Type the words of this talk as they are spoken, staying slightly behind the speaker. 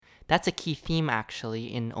That's a key theme actually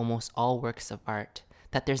in almost all works of art,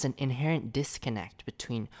 that there's an inherent disconnect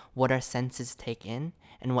between what our senses take in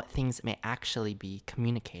and what things may actually be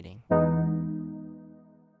communicating.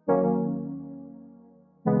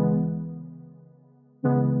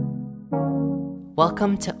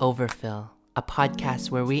 Welcome to Overfill, a podcast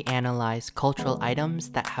where we analyze cultural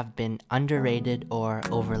items that have been underrated or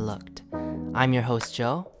overlooked. I'm your host,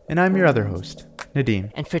 Joe. And I'm your other host,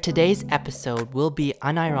 Nadeem. And for today's episode, we'll be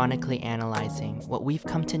unironically analyzing what we've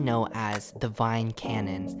come to know as the Vine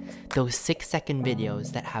canon, those 6-second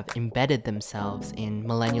videos that have embedded themselves in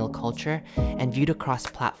millennial culture and viewed across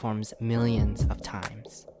platforms millions of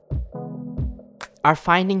times. Our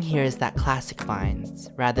finding here is that classic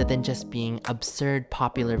Vines, rather than just being absurd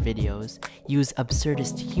popular videos, use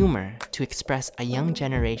absurdist humor to express a young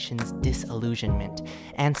generation's disillusionment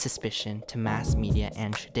and suspicion to mass media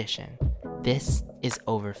and tradition. This is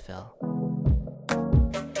Overfill.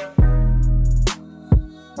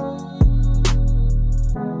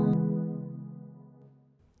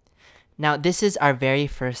 Now, this is our very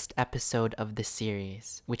first episode of the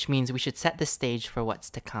series, which means we should set the stage for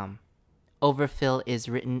what's to come. Overfill is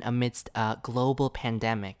written amidst a global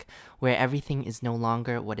pandemic where everything is no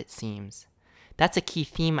longer what it seems. That's a key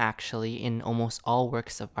theme actually in almost all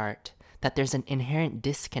works of art, that there's an inherent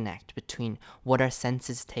disconnect between what our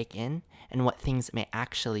senses take in and what things may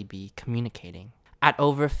actually be communicating. At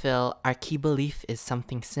Overfill, our key belief is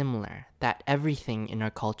something similar, that everything in our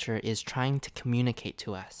culture is trying to communicate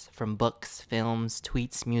to us, from books, films,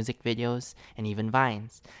 tweets, music videos, and even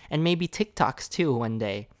Vines, and maybe TikToks too one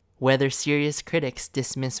day. Whether serious critics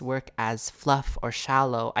dismiss work as fluff or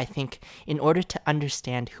shallow, I think in order to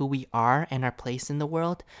understand who we are and our place in the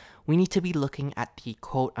world, we need to be looking at the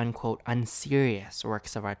quote-unquote unserious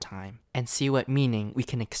works of our time and see what meaning we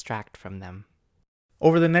can extract from them.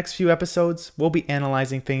 Over the next few episodes, we'll be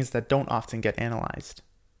analyzing things that don't often get analyzed.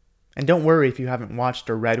 And don't worry if you haven't watched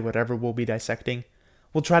or read whatever we'll be dissecting.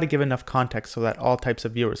 We'll try to give enough context so that all types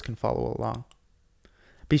of viewers can follow along.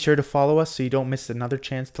 Be sure to follow us so you don't miss another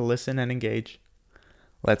chance to listen and engage.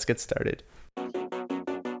 Let's get started. I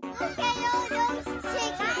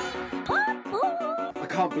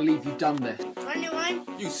can't believe you've done this. 21?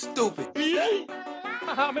 You stupid.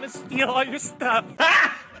 I'm gonna steal all your stuff.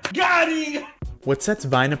 Got him! What sets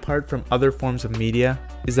Vine apart from other forms of media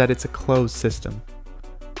is that it's a closed system.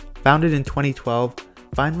 Founded in 2012,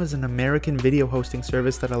 Vine was an American video hosting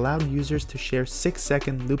service that allowed users to share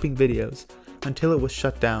 6-second looping videos until it was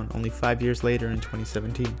shut down only 5 years later in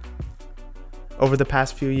 2017. Over the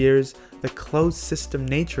past few years, the closed system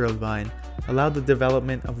nature of Vine allowed the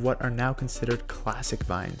development of what are now considered classic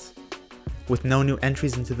Vines. With no new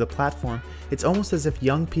entries into the platform, it's almost as if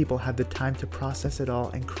young people had the time to process it all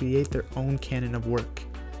and create their own canon of work,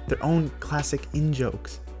 their own classic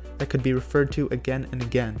in-jokes that could be referred to again and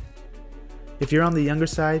again. If you're on the younger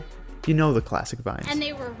side, you know the classic Vines. And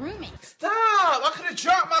they were roommates. Stop! I could have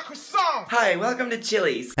dropped my croissant! Hi, welcome to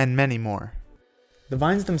Chili's. And many more. The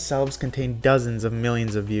Vines themselves contain dozens of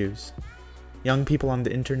millions of views. Young people on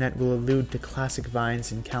the internet will allude to classic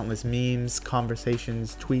Vines in countless memes,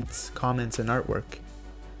 conversations, tweets, comments, and artwork.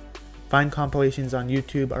 Vine compilations on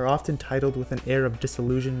YouTube are often titled with an air of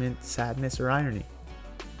disillusionment, sadness, or irony.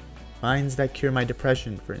 Vines that cure my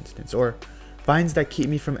depression, for instance, or Vines that keep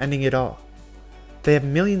me from ending it all. They have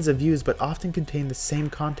millions of views but often contain the same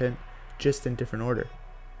content, just in different order.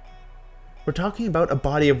 We're talking about a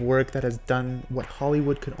body of work that has done what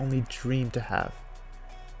Hollywood could only dream to have.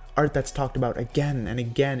 Art that's talked about again and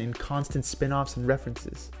again in constant spin-offs and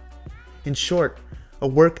references. In short, a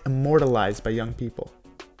work immortalized by young people.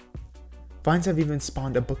 Vines have even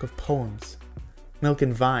spawned a book of poems, Milk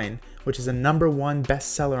and Vine, which is a #1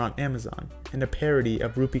 bestseller on Amazon, and a parody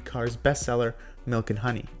of Rupi Kaur's bestseller Milk and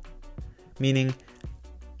Honey. Meaning,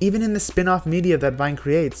 even in the spin-off media that Vine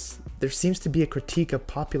creates, there seems to be a critique of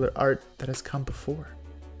popular art that has come before.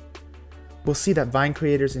 We'll see that Vine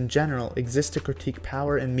creators in general exist to critique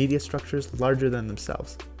power and media structures larger than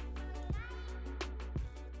themselves.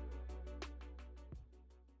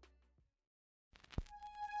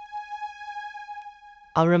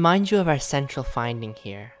 I'll remind you of our central finding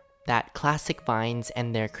here, that classic Vines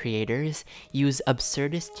and their creators use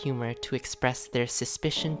absurdist humor to express their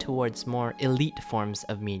suspicion towards more elite forms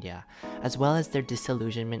of media, as well as their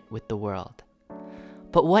disillusionment with the world.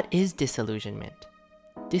 But what is disillusionment?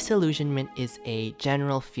 Disillusionment is a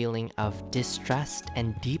general feeling of distrust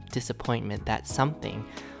and deep disappointment that something,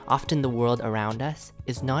 often the world around us,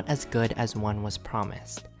 is not as good as one was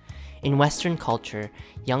promised. In Western culture,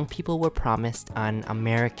 young people were promised an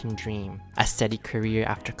American dream, a steady career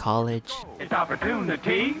after college, It's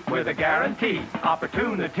opportunity with a guarantee.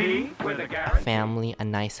 Opportunity with a a guarantee. family, a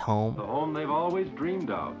nice home, The home they've always dreamed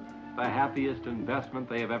of, the happiest investment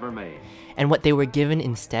they have ever made. and what they were given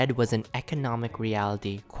instead was an economic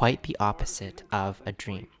reality quite the opposite of a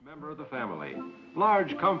dream. Member of the family,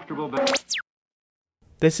 large, comfortable bed.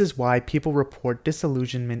 This is why people report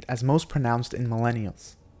disillusionment as most pronounced in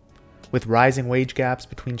millennials. With rising wage gaps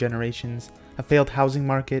between generations, a failed housing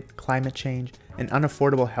market, climate change, and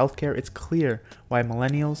unaffordable healthcare, it's clear why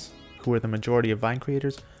millennials, who are the majority of Vine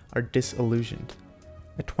creators, are disillusioned.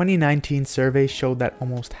 A 2019 survey showed that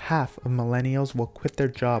almost half of millennials will quit their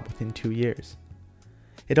job within 2 years.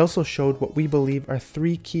 It also showed what we believe are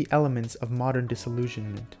 3 key elements of modern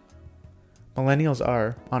disillusionment. Millennials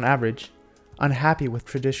are, on average, unhappy with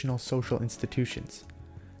traditional social institutions,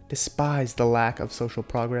 despise the lack of social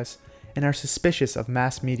progress, and are suspicious of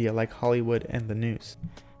mass media like Hollywood and the news.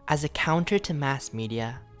 As a counter to mass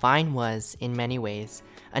media, Vine was, in many ways,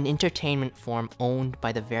 an entertainment form owned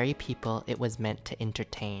by the very people it was meant to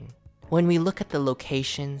entertain. When we look at the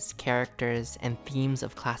locations, characters, and themes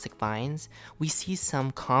of classic Vines, we see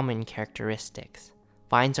some common characteristics.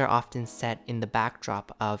 Vines are often set in the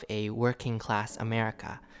backdrop of a working-class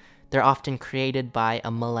America. They're often created by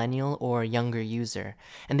a millennial or younger user,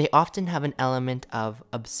 and they often have an element of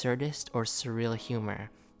absurdist or surreal humor.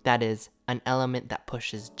 That is, an element that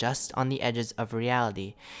pushes just on the edges of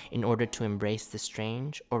reality in order to embrace the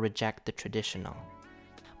strange or reject the traditional.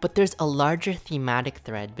 But there's a larger thematic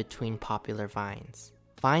thread between popular Vines.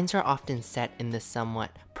 Vines are often set in the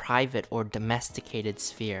somewhat private or domesticated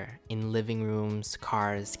sphere, in living rooms,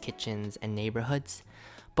 cars, kitchens, and neighborhoods.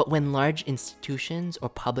 But when large institutions or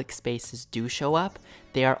public spaces do show up,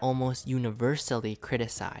 they are almost universally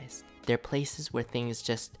criticized. They're places where things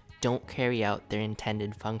just don't carry out their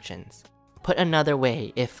intended functions. Put another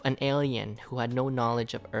way, if an alien who had no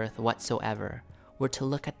knowledge of Earth whatsoever were to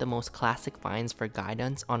look at the most classic Vines for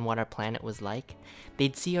guidance on what our planet was like,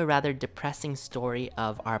 they'd see a rather depressing story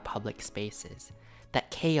of our public spaces.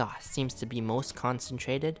 That chaos seems to be most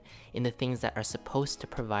concentrated in the things that are supposed to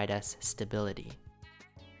provide us stability.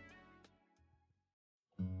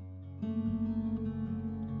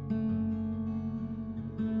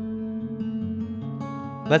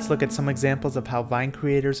 Let's look at some examples of how Vine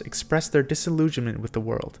creators express their disillusionment with the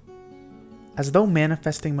world. As though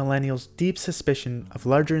manifesting millennials' deep suspicion of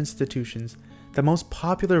larger institutions, the most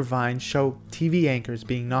popular Vines show TV anchors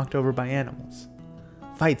being knocked over by animals,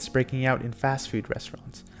 fights breaking out in fast food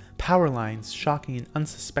restaurants, power lines shocking an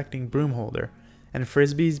unsuspecting broom holder, and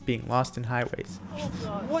frisbees being lost in highways.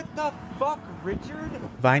 What the fuck, Richard?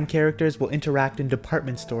 Vine characters will interact in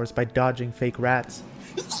department stores by dodging fake rats,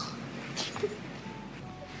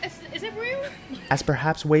 Is it real? as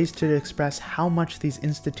perhaps ways to express how much these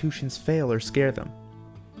institutions fail or scare them.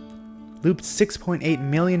 Looped 6.8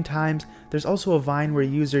 million times, there's also a Vine where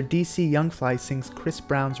user DC Youngfly sings Chris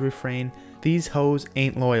Brown's refrain, "These hoes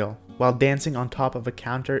ain't loyal," while dancing on top of a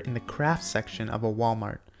counter in the craft section of a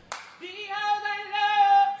Walmart.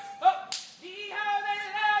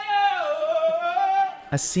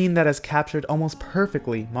 A scene that has captured almost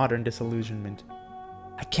perfectly modern disillusionment.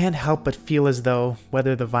 I can't help but feel as though,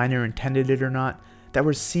 whether the Viner intended it or not, that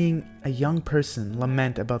we're seeing a young person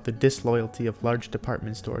lament about the disloyalty of large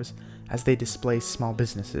department stores as they displace small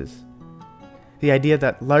businesses. The idea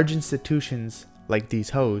that large institutions, like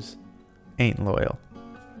these hoes, ain't loyal.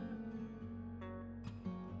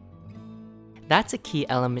 That's a key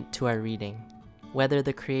element to our reading. Whether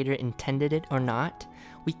the creator intended it or not,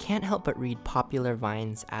 we can't help but read popular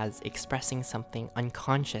Vines as expressing something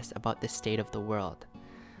unconscious about the state of the world.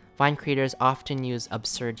 Vine creators often use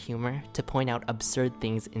absurd humor to point out absurd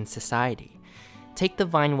things in society. Take the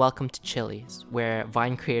Vine Welcome to Chili's, where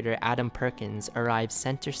Vine creator Adam Perkins arrives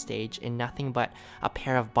center stage in nothing but a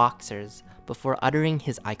pair of boxers before uttering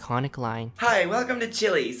his iconic line, "Hi, welcome to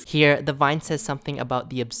Chili's." Here, the Vine says something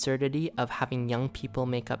about the absurdity of having young people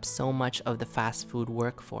make up so much of the fast food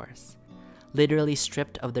workforce. Literally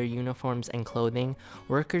stripped of their uniforms and clothing,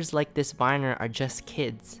 workers like this Viner are just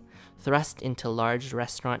kids, thrust into large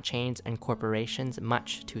restaurant chains and corporations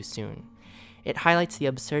much too soon. It highlights the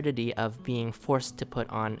absurdity of being forced to put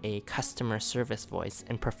on a customer service voice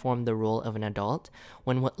and perform the role of an adult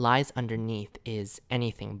when what lies underneath is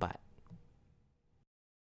anything but.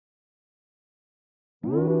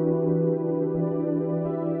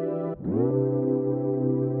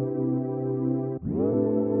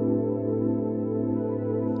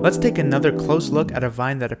 Let's take another close look at a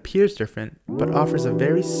Vine that appears different, but offers a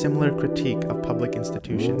very similar critique of public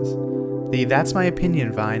institutions. The That's My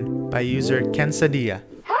Opinion Vine by user Kensadia.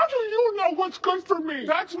 How do you know what's good for me?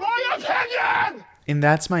 That's my opinion! In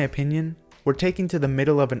That's My Opinion, we're taken to the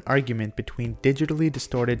middle of an argument between digitally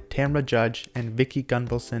distorted Tamra Judge and Vicky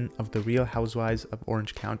Gunvalson of The Real Housewives of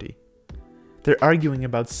Orange County. They're arguing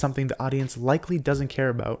about something the audience likely doesn't care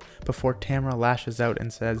about before Tamra lashes out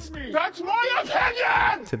and says, That's my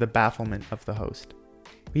opinion! to the bafflement of the host.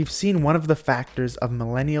 We've seen one of the factors of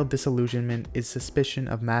millennial disillusionment is suspicion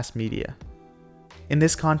of mass media. In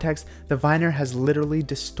this context, the Viner has literally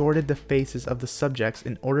distorted the faces of the subjects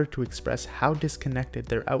in order to express how disconnected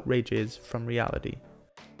their outrage is from reality.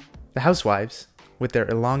 The housewives, with their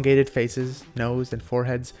elongated faces, nose, and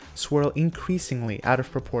foreheads, swirl increasingly out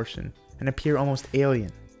of proportion and appear almost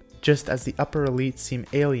alien, just as the upper elite seem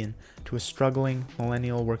alien to a struggling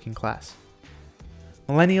millennial working class.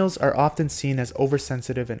 Millennials are often seen as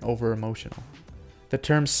oversensitive and over-emotional. The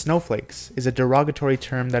term snowflakes is a derogatory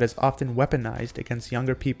term that is often weaponized against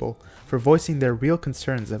younger people for voicing their real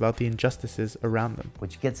concerns about the injustices around them.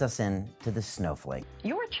 Which gets us into the snowflake.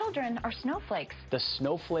 Your children are snowflakes. The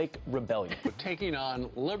Snowflake Rebellion. Taking on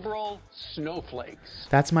liberal snowflakes.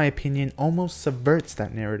 That's My Opinion almost subverts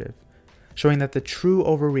that narrative, showing that the true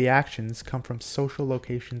overreactions come from social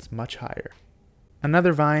locations much higher.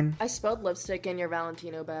 Another Vine. I spilled lipstick in your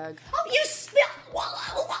Valentino bag. Oh, you spilled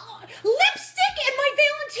lipstick in my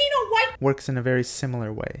Valentino white... Works in a very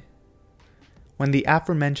similar way. When the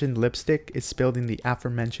aforementioned lipstick is spilled in the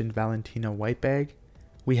aforementioned Valentino white bag,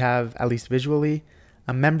 we have, at least visually,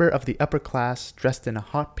 a member of the upper class dressed in a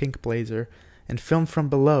hot pink blazer and filmed from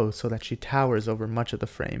below so that she towers over much of the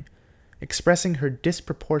frame, expressing her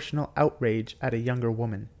disproportional outrage at a younger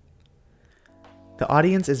woman. The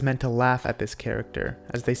audience is meant to laugh at this character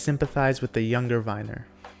as they sympathize with the younger Viner,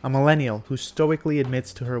 a millennial who stoically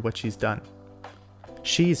admits to her what she's done.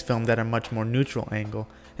 She's filmed at a much more neutral angle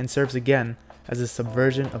and serves again as a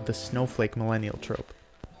subversion of the snowflake millennial trope.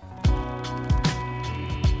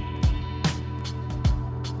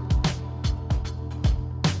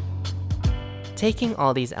 Taking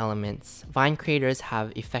all these elements, Vine creators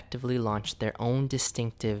have effectively launched their own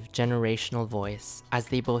distinctive generational voice as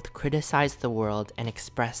they both criticize the world and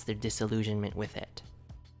express their disillusionment with it.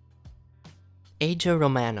 Aja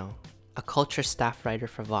Romano, a culture staff writer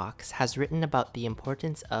for Vox, has written about the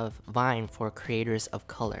importance of Vine for creators of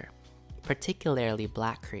color, particularly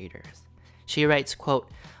Black creators. She writes, quote,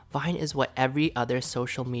 Vine is what every other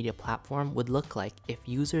social media platform would look like if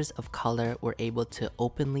users of color were able to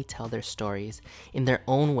openly tell their stories in their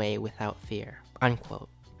own way without fear, unquote.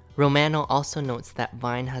 Romano also notes that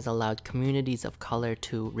Vine has allowed communities of color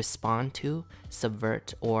to respond to,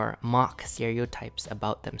 subvert, or mock stereotypes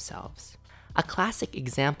about themselves. A classic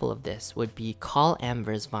example of this would be Call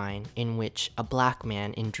Amber's Vine, in which a Black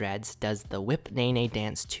man in dreads does the Whip Nene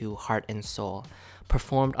dance to Heart and Soul,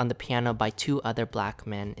 performed on the piano by two other Black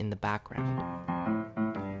men in the background.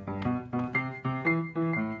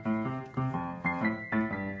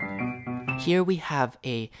 Here we have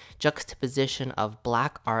a juxtaposition of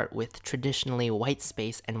Black art with traditionally white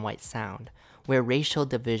space and white sound, where racial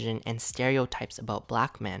division and stereotypes about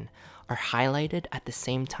Black men are highlighted at the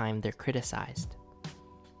same time they're criticized.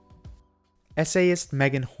 Essayist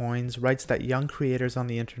Megan Hoynes writes that young creators on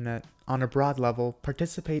the internet, on a broad level,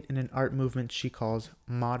 participate in an art movement she calls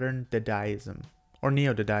modern Dadaism, or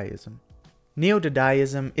Neo-Dadaism.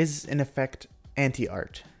 Neo-Dadaism is, in effect,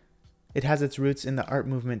 anti-art. It has its roots in the art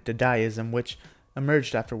movement Dadaism, which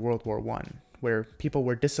emerged after World War I, where people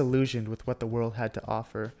were disillusioned with what the world had to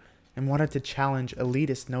offer and wanted to challenge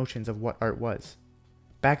elitist notions of what art was.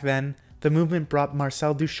 Back then, the movement brought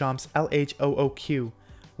Marcel Duchamp's LHOOQ,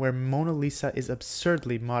 where Mona Lisa is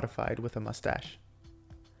absurdly modified with a mustache.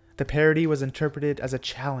 The parody was interpreted as a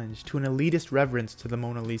challenge to an elitist reverence to the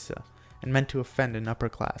Mona Lisa, and meant to offend an upper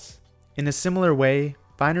class. In a similar way,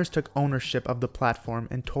 Viners took ownership of the platform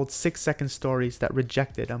and told 6-second stories that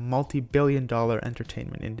rejected a multi-billion-dollar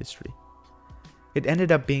entertainment industry. It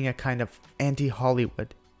ended up being a kind of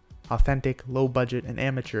anti-Hollywood, authentic, low-budget, and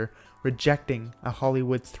amateur, rejecting a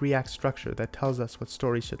Hollywood 3-act structure that tells us what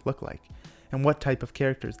stories should look like, and what type of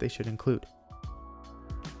characters they should include.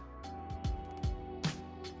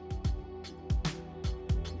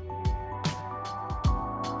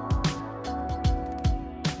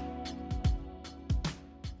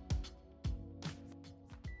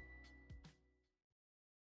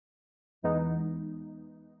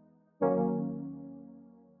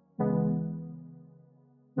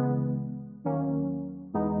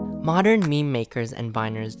 Modern meme makers and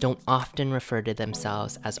Viners don't often refer to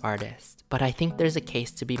themselves as artists, but I think there's a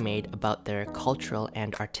case to be made about their cultural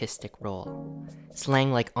and artistic role.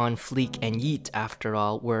 Slang like on fleek and yeet, after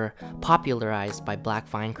all, were popularized by Black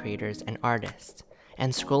Vine creators and artists.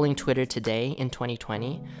 And scrolling Twitter today in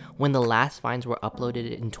 2020, when the last Vines were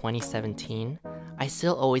uploaded in 2017, I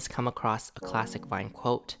still always come across a classic Vine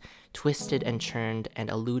quote, twisted and churned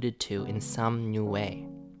and alluded to in some new way.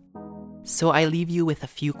 So I leave you with a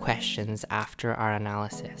few questions after our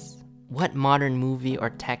analysis. What modern movie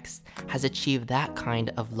or text has achieved that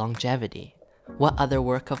kind of longevity? What other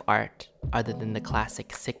work of art, other than the classic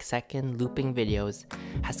 6-second looping videos,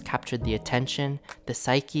 has captured the attention, the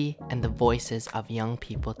psyche, and the voices of young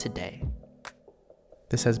people today?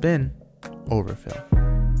 This has been Overfill.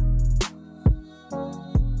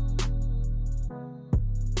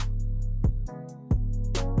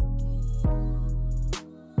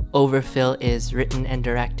 Overfill is written and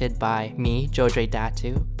directed by me, Jodre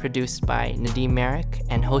Datu, produced by Nadim Merrick,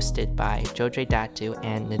 and hosted by Jodre Datu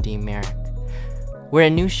and Nadim Merrick. We're a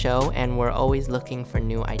new show, and we're always looking for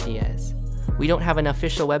new ideas. We don't have an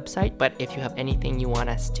official website, but if you have anything you want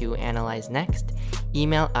us to analyze next,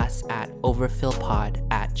 email us at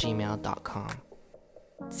overfillpod@gmail.com.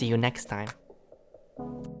 See you next time.